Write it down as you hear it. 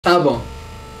Ah, bom.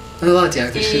 Anda lá,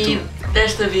 Tiago, tens que ser tu.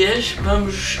 Desta vez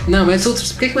vamos... Não, metes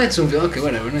outros. Porquê que metes um vídeo? Ok,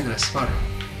 whatever, não interessa. Bora.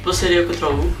 Vou ser eu contra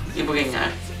o Hugo e vou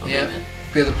ganhar, obviamente. Yeah.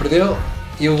 Pedro perdeu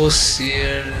e eu vou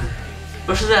ser...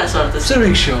 Vamos fazer a sorte assim. Ser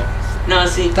Big Show. Não,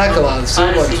 assim. Está calado, sim,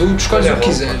 Olha, olha, assim. tu escolhes o que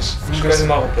quiseres. Escolhe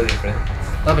uma roupa diferente.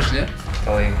 Dá para escolher?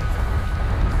 Está ali.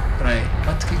 Espera aí.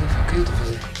 O que é que eu estou a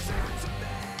fazer?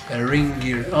 É Ring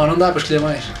Gear. Oh, não dá para escolher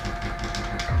mais.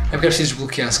 É porque é preciso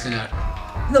desbloquear, se calhar.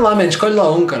 Anda lá, man, escolhe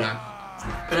lá um, caralho.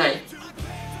 Espera aí.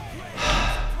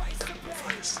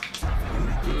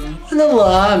 Anda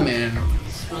lá, man.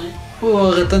 Vai.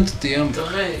 Porra, tanto tempo. Estou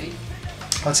ready.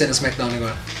 Pode ser na SmackDown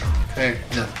agora. Ok,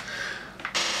 já.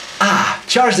 Ah!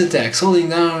 Charge attacks. Holding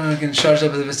down, can charge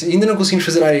up. Ainda não conseguimos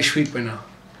fazer área sweep, pois não?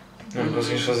 Não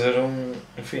conseguimos fazer um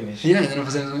finish. Yeah, ainda não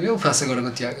fazemos um. Eu faço agora com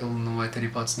o Tiago, ele não vai ter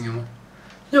hipótese nenhuma.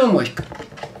 Eu amo hoje.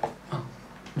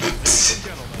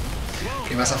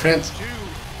 Quem vai-se à frente?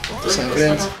 Sai à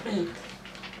frente.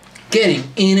 Getting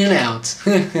in and out.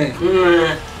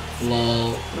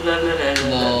 LOL.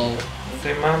 LOL. Não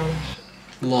tem mamas.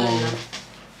 LOL.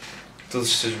 Todos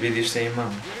os seus vídeos têm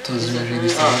mamas. Todos os meus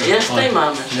vídeos Oh, têm. este tem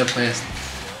mamas. Olha para este.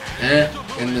 É?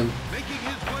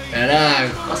 Caraca.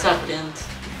 Passa à frente.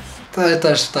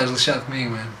 Estás lixado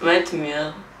comigo, mano. Mete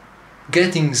medo.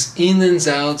 Getting in and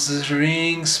out the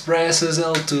rings, presses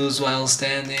L2s while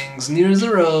standing near the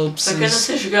ropes. Só que eu não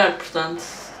sei jogar, portanto,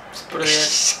 se perder,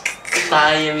 está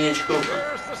aí a minha desculpa.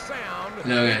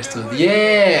 Não, gajo todo.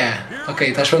 Yeah! Ok,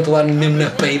 estás pronto lá mesmo na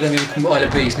peida, mesmo como. Olha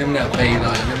para isto, mesmo na peida,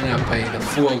 olha, mesmo na peida.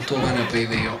 Fogo, estou lá na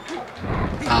peida e eu.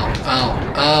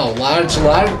 Au, large. Estou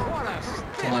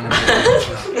lá na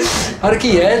peida. Para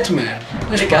quieto, man.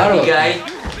 Mas para, Liguei.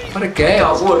 para quieto.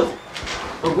 Cá, o gordo.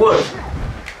 O gordo.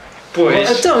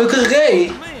 Pois. Então, eu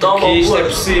carreguei. Toma Que o isto é gordo.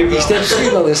 possível. Isto é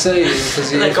possível, eu sei, eu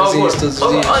fazia Anda cá, o isto gordo. todos os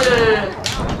dias. Olha.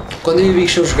 Quando eu e o Big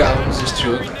Show jogávamos este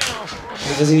jogo,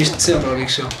 eu fazia isto sempre ao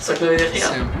Big Show. Só que na vida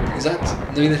real. Sempre, exato,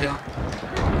 na vida real.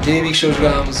 Eu e o Big Show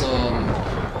jogávamos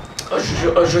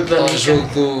Ao jogo da ao Nica. jogo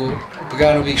do.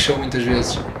 Pegar o Big Show muitas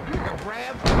vezes.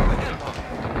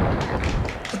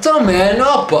 Então, man,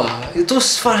 opa! Eu estou a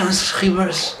faz esses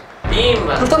reverse.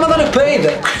 Pimba. Ele está-me a dar a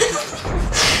peida!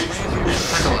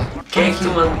 Está calado. Quem é que te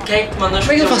mandou Como é que eu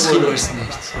escolher faço o gordo? reverse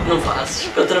nisto? Não fazes.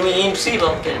 Contra mim é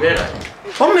impossível. Queres ver? Olha.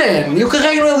 Oh, man, eu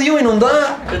carrego no L1 e não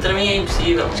dá! Contra mim é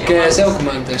impossível. Esquece, é o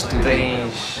comando, tens tu.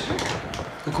 Tens.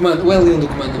 O comando, o L1 do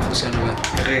comando não funciona bem.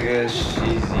 Carregas X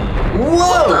e.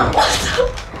 Uou!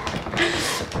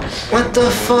 What the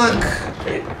fuck?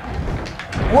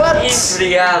 What?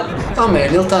 Obrigado. Oh man,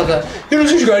 ele está a dar. Eu não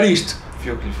sei jogar isto!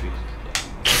 Fui eu que lhe fiz.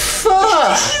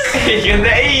 Fuck! Ei, anda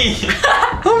aí!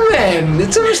 Oh man,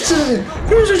 então isto.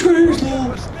 Eu não sei jogar isto,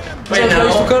 não! Pois Já jogar não.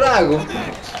 isto do carago!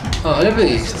 Oh, olha para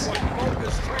isto!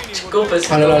 Desculpa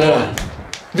se Olha.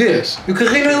 Vês? Eu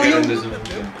carrego no L1! Andas um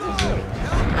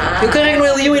Eu carrego no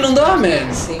L1 e não dá,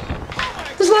 man! Sim.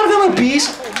 Mas larga-me a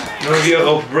pista! Não havia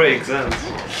rope breaks antes.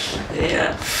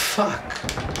 Yeah. Fuck!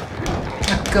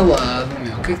 Está calado,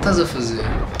 meu. O que é que estás a fazer?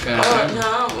 Oh, Caralho!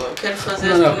 não, eu quero fazer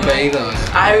Não, não, também. peida,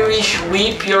 olha. Irish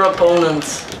whip your opponent.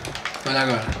 Olha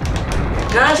agora.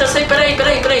 Não, já sei, peraí.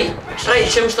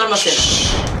 Deixa eu mostrar uma cena.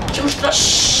 Deixa eu mostrar.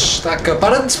 Está cá.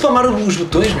 Para de spamar os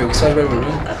botões, meu, que isso faz bem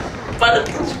barulho. Para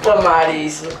de spamar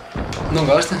isso. Não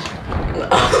gostas?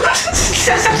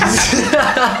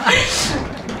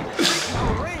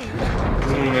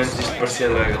 Por um momento isto parecia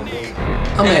Dragon Ball.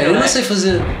 Oh man, eu não sei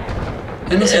fazer.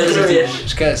 Eu não sei Outra fazer vez. tipo,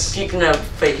 esquece. Kick na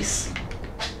face.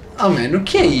 Oh man, o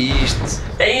que é isto?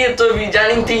 Aí eu estou a vir, já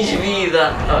nem tens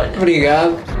vida. Olha,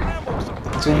 Obrigado.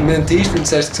 Tu me mentiste, me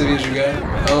disseste que sabias jogar.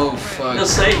 Oh fuck. não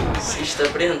sei se isto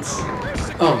aprende-se.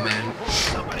 Oh man.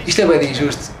 Isto é bem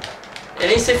injusto. Eu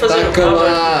nem sei fazer Está o cover.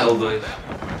 calado. L2.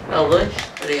 L2?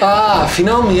 Obrigado. Ah,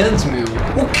 finalmente, meu.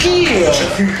 O quê?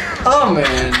 Oh man.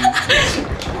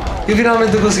 Eu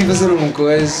finalmente consegui fazer uma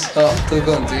coisa. Oh, estou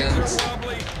contente.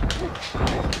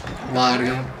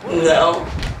 Larga-me. Não.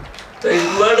 Tu és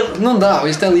gordo. Não dá,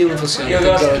 isto ali não funciona. Eu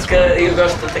Tenho que gosto, dar- eu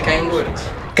gosto de atacar em gordos.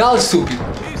 Cala, estúpido.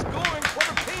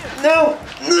 Não.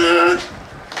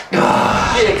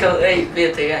 Ah, Vê aquele. Ei,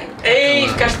 vê-te ganho. Ei,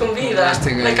 ficaste com vida. Ficaste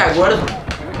ganho. Vai cá, gordo.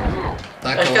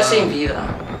 está Vais ficar sem calado. vida.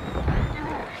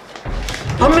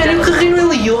 Oh man, eu carrego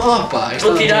no L1. Oh pá, isto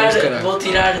Vou está muito tirar, caralho. vou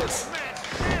tirar-te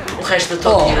o resto da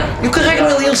tua Oh, vida. eu carrego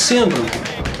no L1 sempre.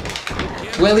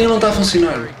 O L1 não está a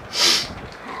funcionar.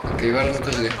 Ok, agora não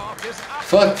carreguei.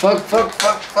 Fuck.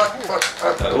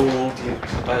 O último.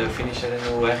 Olha, o finisher é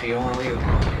no R1 ali.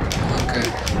 Ok,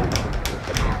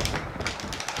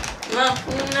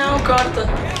 Não, corta.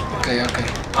 ok.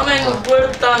 Oh man, o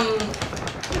gordo está-me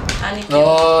a aniquilar.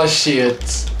 Oh shit.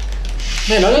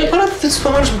 Mano, olha, para de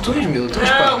spamar os botões, meu. Tu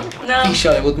Não, não. Ixi,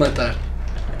 olha, vou-te matar.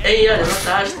 Ei, olha,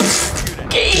 mataste.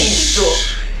 Que é isto?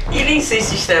 E nem sei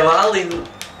se isto é válido.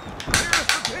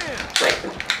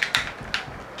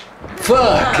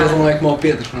 Fuck! Ele não é como o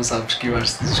Pedro, que não sabe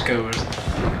esquivar-se dos covers.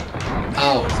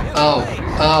 Au, au,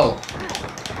 au,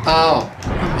 au. Oh,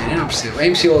 man, eu não percebo. É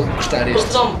impossível gostar Vou-te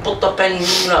isto. dar um pontapé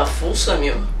na fuça,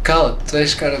 meu. Cala-te, tu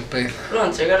és cara de peido.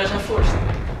 Pronto, agora já foste.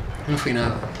 Não fui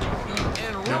nada.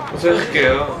 O Zé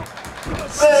Raquel.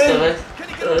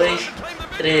 2,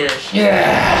 3.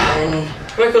 Yeah!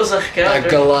 Como é que eu uso a recarga? Está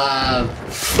calado.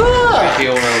 Fuck!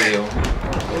 Rio é Leão.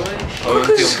 Ao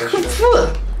mesmo tempo, acho.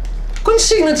 Fuck! Quantos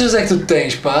signatures é que tu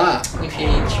tens, pá?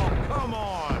 Infinitos.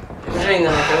 Mas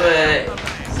ainda não acabei.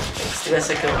 Se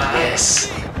tivesse acabado. Yes!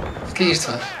 O que é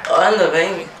isto, pá? Oh, anda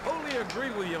bem.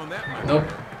 Nope.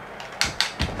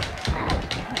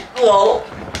 LOL.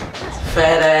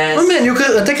 Feras. Oh, man,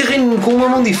 eu até carrei com uma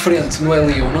mão diferente no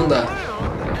L1, não dá.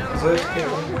 Zé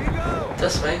Raquel.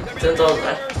 Está-se bem, tenta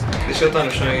usar. Deixa eu estar no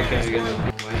chão e carregando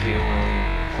o Rio.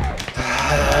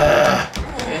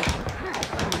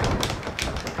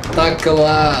 Está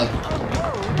calado.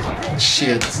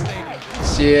 Shit.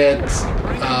 Shit.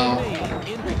 Au.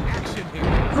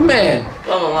 Oh, man,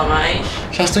 Vamos lá mais.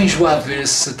 já estou enjoado de ver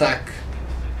esse ataque.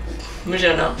 Mas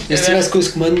eu não. E se tivesse com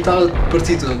esse comando, estava de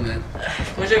partir todo, man.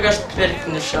 Mas eu gosto de ver aqui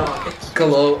no chão, ok?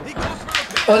 Calou.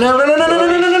 Oh, não, não, não, não, não, não,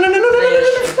 não, não, não, não,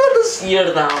 não, não, foda-se.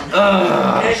 Year down.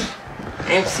 Ah.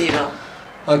 É impossível.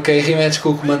 Ok, rematch com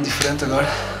o comando diferente agora.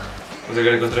 Mas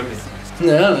agora é contra mim.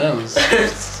 Não, não, mas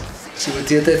se eu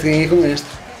bati até te ganhei com este.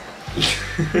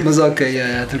 Mas ok,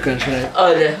 trocamos, peraí.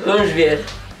 Olha, vamos ver.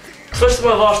 Se foste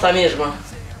uma bosta à mesma.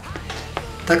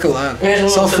 Está calado. Mesmo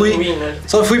Só não fui, sendo winner.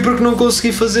 só fui porque não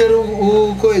consegui fazer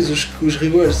o coisa, os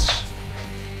reverses.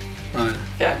 Olha,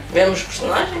 Já, vemos os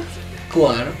personagens?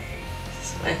 claro.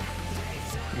 Bem.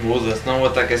 Muda, senão o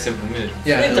ataque é sempre o mesmo.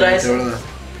 Yeah, Não interessa. É verdade.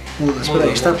 Muda, espera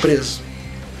aí, está preso.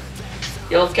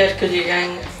 Ele quer que eu lhe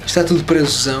ganhe. Está tudo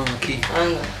presozão aqui.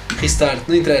 Anda. Restart,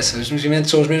 não interessa, os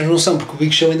movimentos são os mesmos, não são, porque o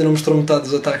Big Show ainda não mostrou metade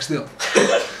dos ataques dele.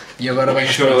 E agora vai O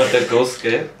show atacou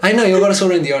sequer. Ai não, eu agora sou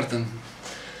o Randy Orton.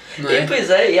 Não é? E pois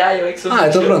é, eu é que sou Ah,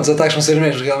 então bicho. pronto, os ataques vão ser os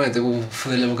mesmos, realmente, eu vou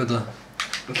foder-lhe a boca toda.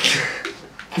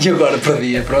 E agora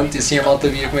perdia, pronto, e assim a malta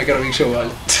via como é que era o Big Show, olha.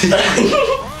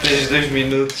 Tens 2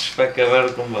 minutos para acabar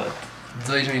o combate.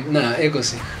 2 minutos, não, eu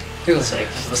consigo. Eu consigo.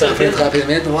 Consegues. Passar à frente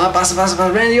rapidamente, vamos lá, passa,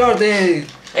 Randy Orton,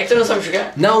 É que tu não sabes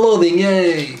jogar? now loading,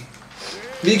 yay.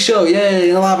 Big Show, yay,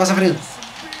 anda lá, passa à frente.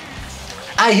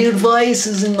 I hear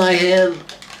voices in my head.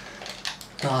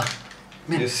 Anda lá.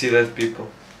 Man, You see that people.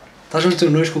 estás a meter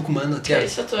nojo com o comando, É Tiago?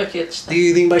 isso, eu estou aqui a testar.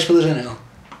 Diga baixo pela janela.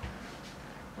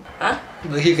 Hã?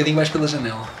 Daqui a bocadinho baixo pela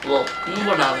janela. LOL, não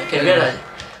vou nada, quer ver?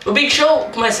 Olha. O Big Show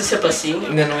começa sempre assim.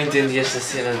 Ainda não entendi esta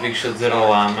cena de Big Show dizer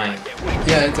olá, mãe.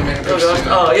 Yeah, eu também não Eu quero gosto.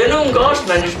 Oh, eu não gosto,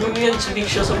 mano. Os movimentos do Big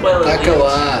Show são bem Está legais.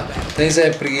 calado. Tens é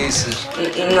preguiças.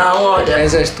 Não, olha.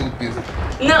 És é estúpido.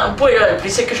 Não, pois olha, por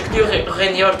isso é que eu escolhi o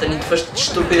Randy Orton e tu foste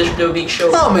estúpido a escolher o Big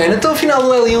Show. Oh man, então afinal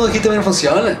o L1 aqui também não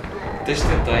funciona? Tens de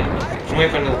tentar. Não é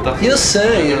quando ele está. Eu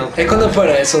sei. É quando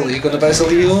aparece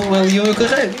ali o L1 eu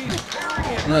carrego.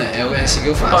 Não é? É assim que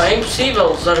eu Oh, faço. é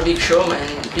impossível usar o Big Show, man.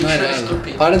 Big Não é Show é nada.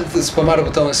 estúpido. Para de spamar o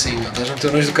botão assim, meu. Estás a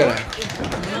meter nojo do caralho.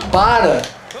 Para!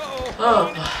 Oh,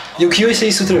 pá. E eu que ouço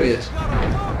isso outra vez.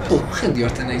 Pô, o Randy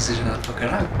Orton é exagerado para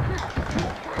caralho.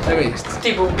 Olha isto.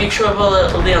 Tipo, o Big Show é bola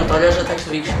lenta, olha os ataques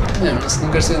do Big Show. Não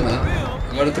quero saber nada.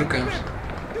 Agora trocamos.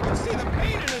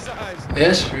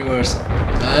 Vês? Reversal.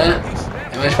 Ah,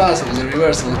 é mais fácil fazer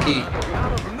reversal aqui.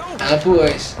 Ah,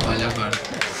 pois. Olha agora.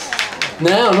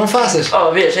 Não, não faças.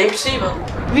 Oh, vês, é impossível.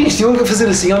 Viste, eu nunca fazer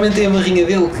assim, aumentei a barrinha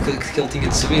dele que ele tinha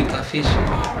de subir, está fixe.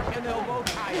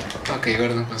 Ok,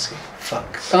 agora não consegui. Fuck.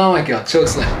 Oh my god, choke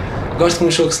slam. Gosto que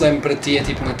um choke slam para ti é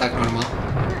tipo um ataque normal.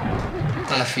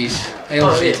 Está fixe. É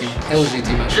legítimo. É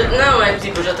legítimo, acho. Não, é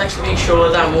tipo, os ataques do Big Show a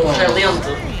dar murros é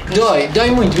lento. Dói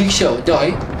muito Big Show,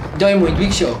 dói muito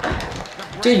Big Show.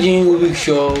 Tadinho Big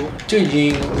Show,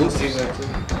 tadinho.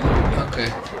 Ok.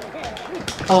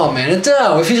 Oh man,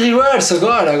 então, eu fiz reverse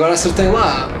agora acertei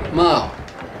lá. Mal.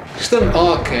 Estamos.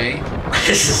 Ok.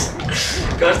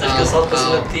 Gostas que eu salto para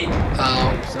cima de ti?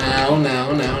 Não.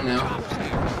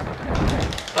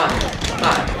 Pá,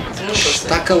 tu não consegues.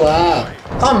 Está calado.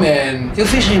 Oh man, eu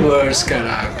fiz reverse,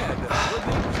 caralho.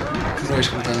 Que nojo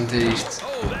que me está a meter isto.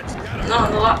 Não,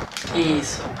 anda lá.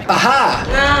 Isso. Ahá!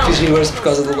 Não. Fiz reverse por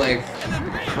causa do lag.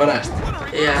 Reparaste?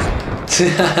 Yeah.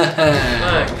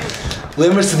 Fuck.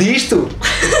 Lembras-te disto?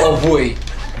 Oh boi.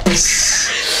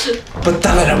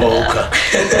 Patada na boca!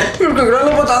 Porque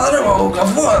agora patada na boca,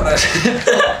 foda-se!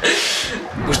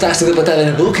 Gostaste da patada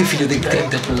na boca, filho de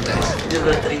 30 putas? Filho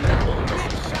da 30 putas.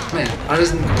 Mano,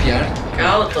 paras de me copiar?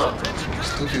 Cala-te.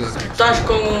 Estúpido. Estás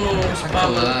com um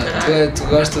spam do caralho. Tu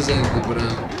gostas é de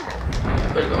branco.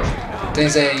 Pois gosto.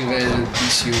 Tens é inveja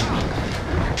de ciúmes.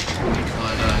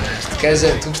 Olha, quer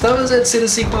dizer, tu gostavas é de ser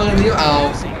assim com a Randy?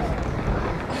 Au!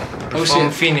 Foi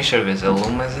um finisher vez ele,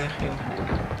 mas é rio.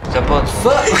 Já podes.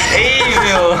 Ei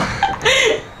meu!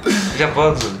 Já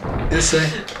podes. Eu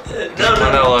sei.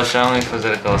 Mandá-lo ao chão e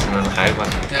fazer aquela cena de raiva.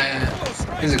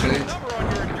 Mas acredito.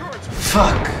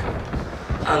 Fuck!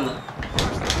 Anda.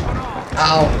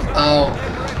 Au!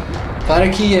 Para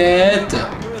quieta!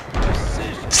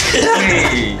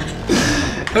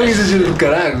 É um exagero do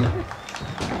caralho.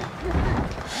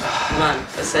 Mano,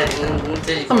 a sério, não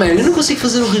tens. Oh man, eu não consigo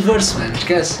fazer o reverse, mano,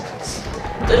 esquece.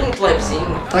 Tu és muito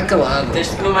levezinho. Tá calado.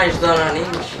 Tens de me ajudar a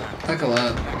animes. Tá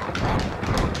calado.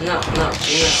 Não.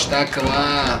 Está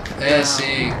calado. É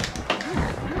assim.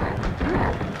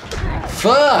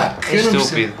 Fuck! É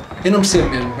estúpido. Eu não percebo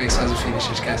mesmo como é que se faz os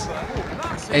finishes, esquece.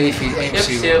 É difícil, é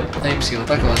impossível. É impossível,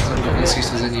 está calado, tu não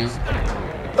conseguiste fazer nenhum.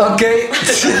 Ok!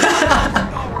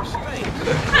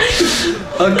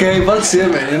 Ok, pode ser,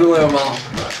 mano, eu não levo mal.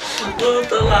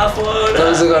 Luta lá fora.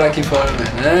 Estamos agora aqui fora,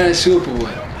 mano. Chupa,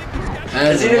 mano.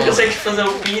 Mas ainda consegues fazer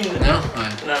o pin? Não?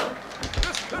 Olha.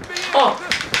 Não.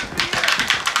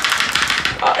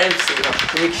 É impossível.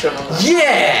 O Big Show não dá.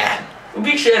 Yeah! O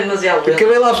Big Show é demasiado lento.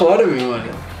 Acabei lá fora, meu,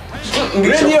 olha.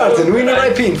 Randy Orton, winner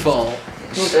by pinfall.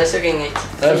 Não interessa, eu ganhei.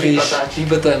 Tá fixe,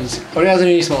 empatamos. Obrigado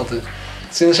nisso, malta.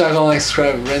 Se não deixar com like,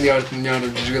 subscribe. Randy Orton, melhor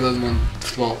jogador do mundo de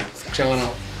futebol. Tchau,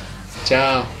 não.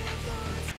 Tchau.